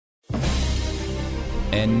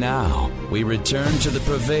And now, we return to the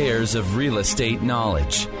purveyors of real estate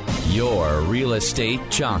knowledge, your Real Estate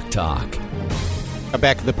Chalk Talk.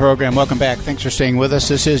 Back to the program. Welcome back. Thanks for staying with us.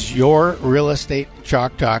 This is your Real Estate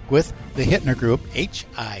Chalk Talk with the Hittner Group,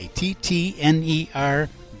 Hittner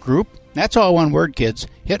Group. That's all one word, kids.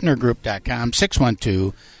 HittnerGroup.com,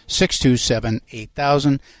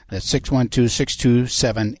 612-627-8000. That's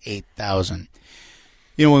 612-627-8000.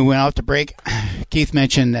 You know, when we went out to break, Keith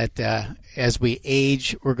mentioned that as we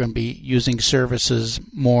age, we're going to be using services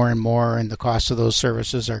more and more, and the cost of those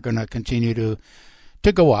services are going to continue to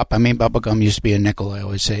go up. I mean, bubble gum used to be a nickel, I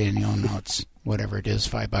always say, and now it's whatever it is,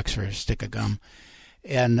 $5 for a stick of gum.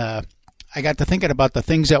 And I got to thinking about the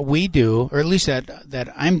things that we do, or at least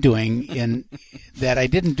that I'm doing in that I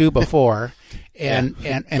didn't do before, and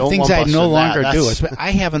things I no longer do.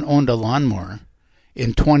 I haven't owned a lawnmower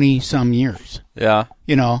in 20-some years. Yeah.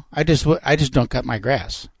 You know, I just don't cut my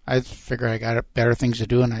grass. I figure I got better things to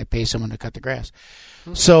do, and I pay someone to cut the grass.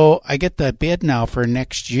 So I get the bid now for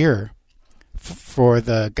next year for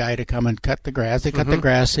the guy to come and cut the grass. They cut the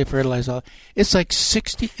grass, they fertilize all. It's like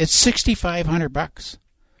 $6,500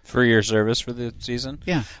 for your service for the season.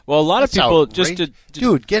 Yeah. Well, a lot of people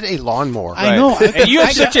dude, get a lawnmower. I know. And you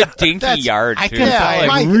have such a dinky yard. I too. can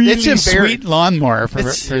buy a really sweet lawnmower for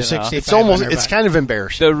 $6,500. It's almost. It's kind of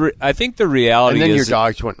embarrassing. I think the reality and then is your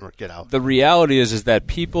dogs wouldn't get out. The reality is that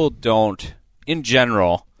people don't, in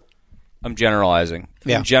general. I'm generalizing.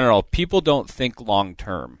 Yeah. In general, people don't think long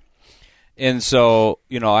term. And so,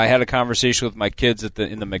 you know, I had a conversation with my kids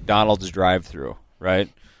in the McDonald's drive-thru, right?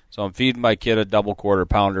 So I'm feeding my kid a double quarter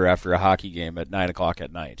pounder after a hockey game at 9:00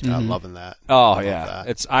 at night. I'm loving that. Oh yeah,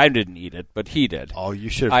 I didn't eat it, but he did. Oh, you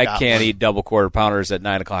should. I can't eat double quarter pounders at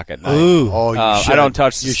 9:00 at night. Ooh. Oh, you should. I don't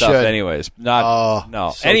touch the stuff should. anyways. No.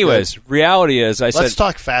 So anyways, good. reality is, Let's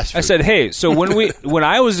talk fast food. I said, hey, so when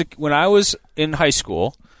I was in high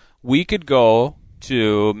school, we could go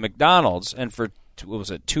to McDonald's and for what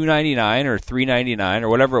was it, $2.99 or $3.99 or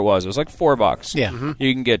whatever it was like $4. Yeah.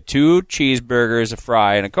 You can get 2 cheeseburgers, a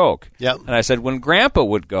fry, and a Coke. Yep. And I said, when Grandpa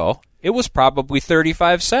would go, it was probably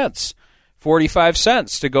 35 cents, 45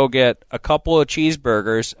 cents to go get a couple of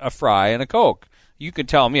cheeseburgers, a fry, and a Coke. You could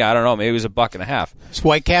tell me, I don't know, maybe it was $1.50. So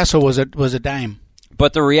White Castle was a dime.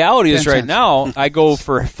 But the reality is, 10 right cents. now, I go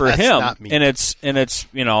for him, not me. and it's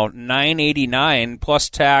 $9.89 plus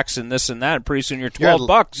tax and this and that. And pretty soon you're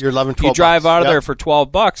 $12. You're 11, 12 You drive bucks. out of Yep. there for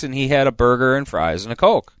 $12, and he had a burger and fries and a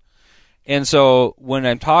Coke. And so when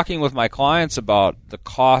I'm talking with my clients about the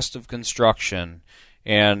cost of construction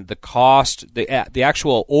and the cost, the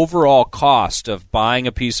actual overall cost of buying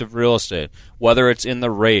a piece of real estate, whether it's in the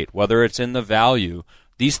rate, whether it's in the value,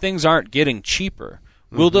 these things aren't getting cheaper.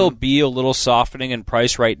 Will there be a little softening in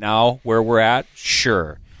price right now where we're at?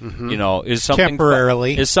 Sure. You know, is something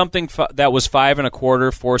temporarily that was $5.25,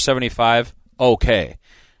 $4.75? Okay.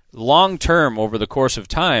 Long term, over the course of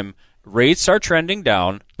time, rates are trending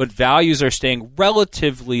down, but values are staying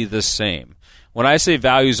relatively the same. When I say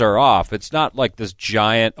values are off, it's not like this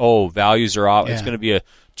giant, values are off. Yeah. It's going to be a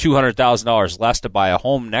 $200,000 less to buy a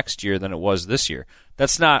home next year than it was this year.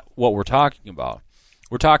 That's not what we're talking about.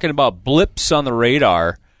 We're talking about blips on the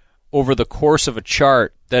radar over the course of a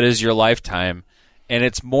chart that is your lifetime, and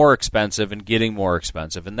it's more expensive and getting more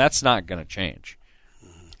expensive, and that's not going to change.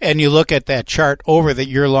 And you look at that chart over the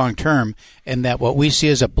year long term, and that what we see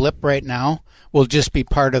as a blip right now will just be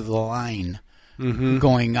part of the line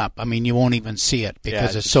going up. I mean, you won't even see it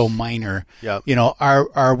because it's so minor. Yep. You know,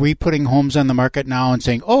 are we putting homes on the market now and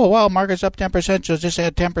saying, oh, wow, market's up 10%, so just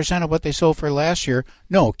add 10% of what they sold for last year?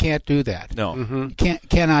 No, can't do that. No.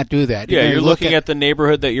 Cannot do that. Yeah, you're looking at the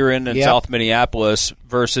neighborhood that you're in Yep. South Minneapolis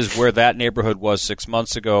versus where that neighborhood was 6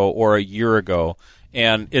 months ago or a year ago.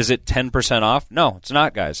 And is it 10% off? No, it's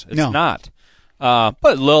not, guys. It's not. But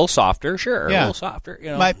a little softer, sure. Yeah. A little softer.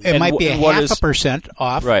 You know. It might be a 0.5%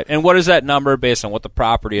 off. Right. And what is that number based on what the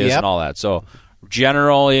property is Yep. and all that? So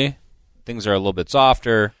generally, things are a little bit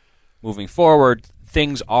softer. Moving forward,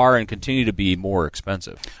 things are and continue to be more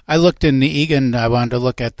expensive. I looked in the Egan. I wanted to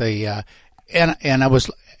look at the and I was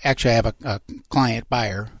actually I have a client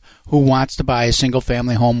buyer who wants to buy a single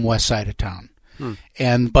family home west side of town,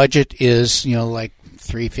 and budget is like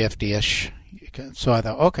 $350-ish. So I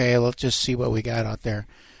thought, okay, let's just see what we got out there.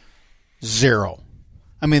 Zero.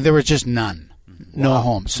 I mean, there was just none. No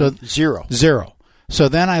homes. So Zero. So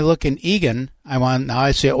then I look in Egan.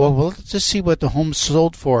 I say, well, let's just see what the homes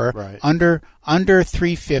sold for under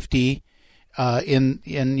 $350.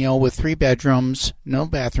 With 3 bedrooms, no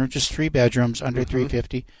bathroom, just 3 bedrooms under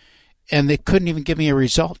 $350, and they couldn't even give me a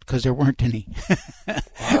result because there weren't any.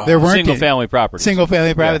 There weren't single family property.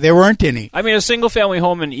 Yeah. There weren't any. I mean, a single family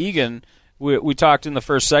home in Egan we talked in the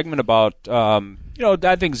first segment about,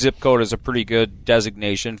 I think zip code is a pretty good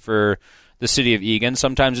designation for the city of Eagan.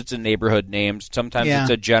 Sometimes it's a neighborhood name. Sometimes it's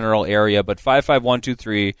a general area. But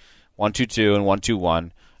 55123, 122, and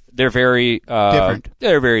 121, they're very different.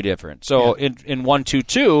 They're very different. So in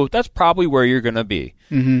 122, that's probably where you're going to be.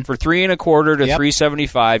 Mm-hmm. For 3 1/4 to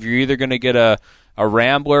 375, you're either going to get a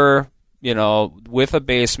Rambler, with a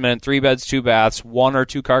basement, 3 beds, 2 baths, 1 or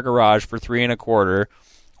 2 car garage for 3 1/4.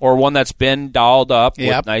 Or one that's been dolled up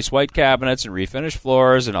with nice white cabinets and refinished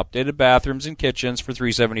floors and updated bathrooms and kitchens for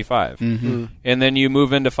 $375. Mm-hmm. And then you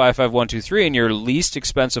move into 55123, and your least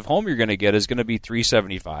expensive home you're going to get is going to be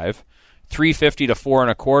 $375. $350 to 4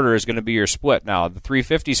 1/4 is going to be your split. Now the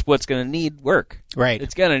 $350 split's going to need work. Right.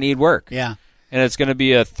 It's going to need work. Yeah. And it's going to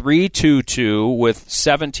be a 322 with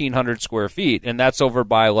 1,700 square feet, and that's over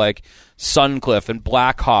by like Suncliff and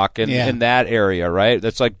Blackhawk and in that area, right?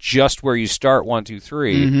 That's like just where you start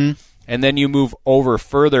 123, mm-hmm. and then you move over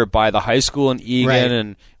further by the high school in Eagan, right.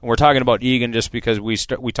 and we're talking about Eagan just because we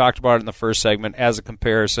talked about it in the first segment as a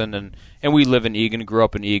comparison, and we live in Eagan, grew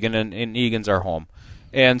up in Eagan, and Eagan's our home,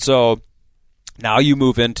 and so now you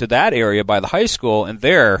move into that area by the high school, and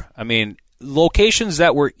there, locations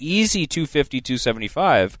that were easy 250,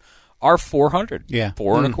 275 are 400. Yeah.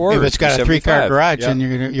 4 1/4. If it's got a 3-car garage, then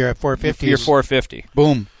you're at 450. You're 450.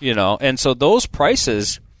 Boom. And so those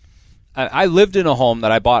prices, I lived in a home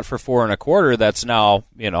that I bought for 4 1/4 that's now,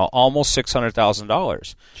 almost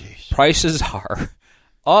 $600,000. Prices are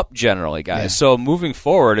up generally, guys. Yeah. So moving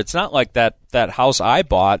forward, it's not like that house I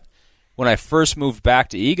bought when I first moved back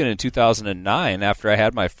to Eagan in 2009 after I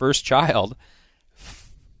had my first child.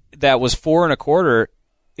 That was 4 1/4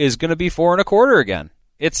 is going to be 4 1/4 again.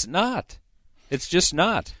 It's not. It's just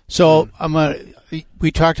not. So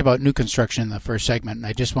we talked about new construction in the first segment, and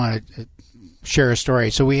I just want to share a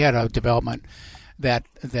story. So we had a development that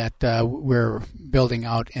we're building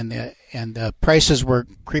out, and the prices were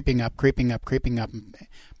creeping up.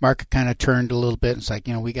 Market kind of turned a little bit. It's like,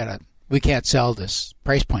 we can't sell this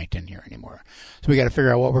price point in here anymore. So we got to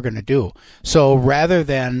figure out what we're going to do. So rather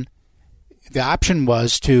than the option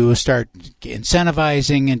was to start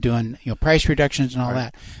incentivizing and doing price reductions and all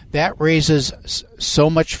that. That raises so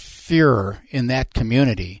much fear in that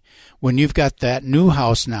community when you've got that new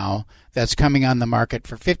house now that's coming on the market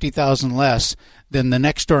for $50,000 less than the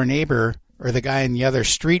next door neighbor or the guy in the other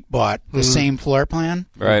street bought the same floor plan.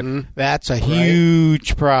 Right. That's a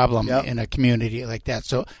huge problem in a community like that.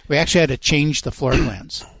 So we actually had to change the floor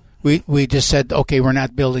plans. We just said, okay, we're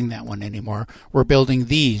not building that one anymore. We're building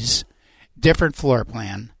these. Different floor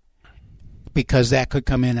plan, because that could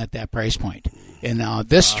come in at that price point. And now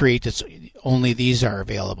this street, it's only these are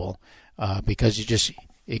available because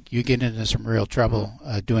you get into some real trouble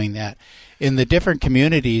doing that. In the different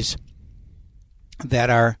communities that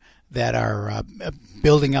are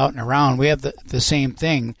building out and around, we have the same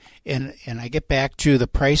thing. And I get back to the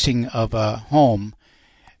pricing of a home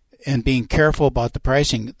and being careful about the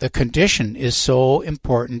pricing. The condition is so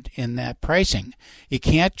important in that pricing. You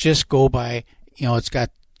can't just go by, it's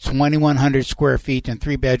got 2,100 square feet and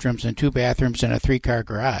 3 bedrooms and 2 bathrooms and a 3-car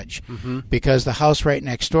garage, because the house right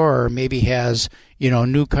next door maybe has,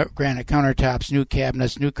 new granite countertops, new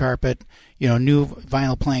cabinets, new carpet, new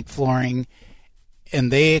vinyl plank flooring,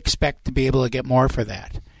 and they expect to be able to get more for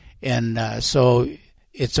that. And so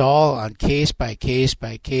it's all on case by case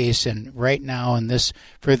by case, and right now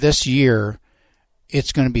for this year,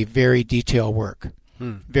 it's going to be very detailed work,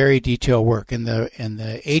 very detailed work. And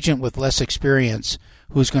the agent with less experience,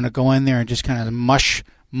 who's going to go in there and just kind of mush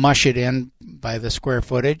it in by the square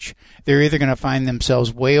footage, they're either going to find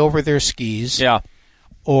themselves way over their skis,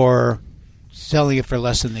 or selling it for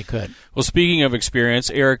less than they could. Well, speaking of experience,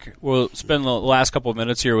 Eric, we'll spend the last couple of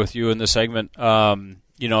minutes here with you in this segment.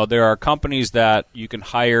 There are companies that you can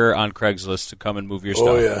hire on Craigslist to come and move your stuff.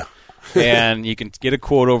 Oh, yeah. And you can get a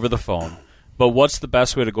quote over the phone. But what's the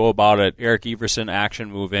best way to go about it? Eric Everson,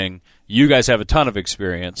 Action Moving. You guys have a ton of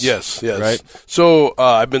experience. Yes. Right? So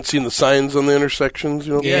I've been seeing the signs on the intersections.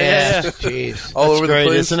 Yeah. Jeez. All That's over great, the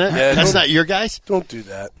place. isn't it? Yeah, That's not your guys? Don't do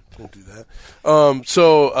that.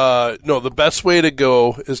 No, the best way to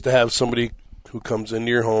go is to have somebody who comes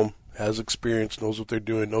into your home, has experience, knows what they're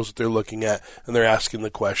doing, knows what they're looking at, and they're asking the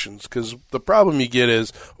questions. Because the problem you get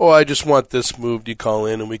is, I just want this moved. You call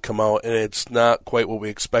in and we come out, and it's not quite what we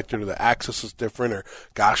expected, or the access is different, or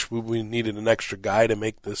gosh, we needed an extra guy to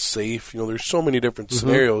make this safe. There's so many different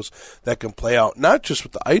scenarios that can play out, not just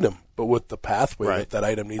with the item, but with the pathway that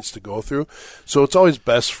item needs to go through. So it's always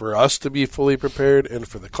best for us to be fully prepared and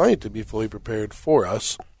for the client to be fully prepared for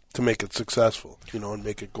us. to make it successful, and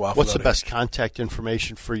make it go off. What's the best contact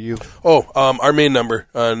information for you? Our main number,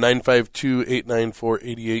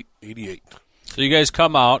 952-894-8888. So you guys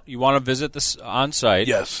come out. You want to visit this on site.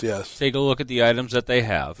 Yes. Take a look at the items that they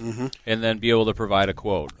have, and then be able to provide a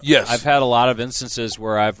quote. Yes. I've had a lot of instances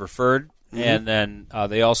where I've referred, and then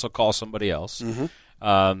they also call somebody else.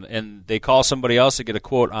 And they call somebody else to get a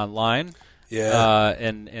quote online. Yeah.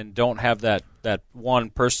 And don't have that one,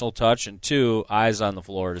 personal touch, and two, eyes on the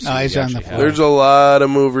floor to see Eyes what on you the actually floor. have. There's a lot of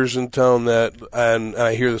movers in town and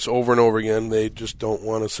I hear this over and over again, they just don't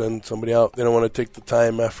want to send somebody out. They don't want to take the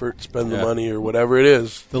time, effort, spend the money, or whatever it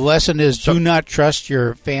is. The lesson is do not trust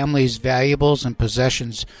your family's valuables and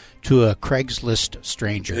possessions to a Craigslist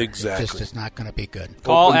stranger. Exactly. It just is not going to be good.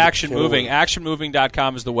 Call Open the Action can of Moving. worms.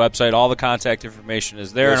 ActionMoving.com is the website. All the contact information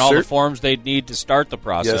is there, Yes, and all sir. the forms they'd need to start the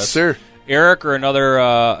process. Yes, sir. Eric or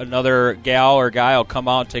another gal or guy will come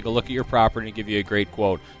out and take a look at your property and give you a great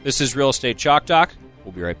quote. This is Real Estate Chalk Talk.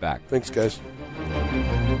 We'll be right back. Thanks, guys.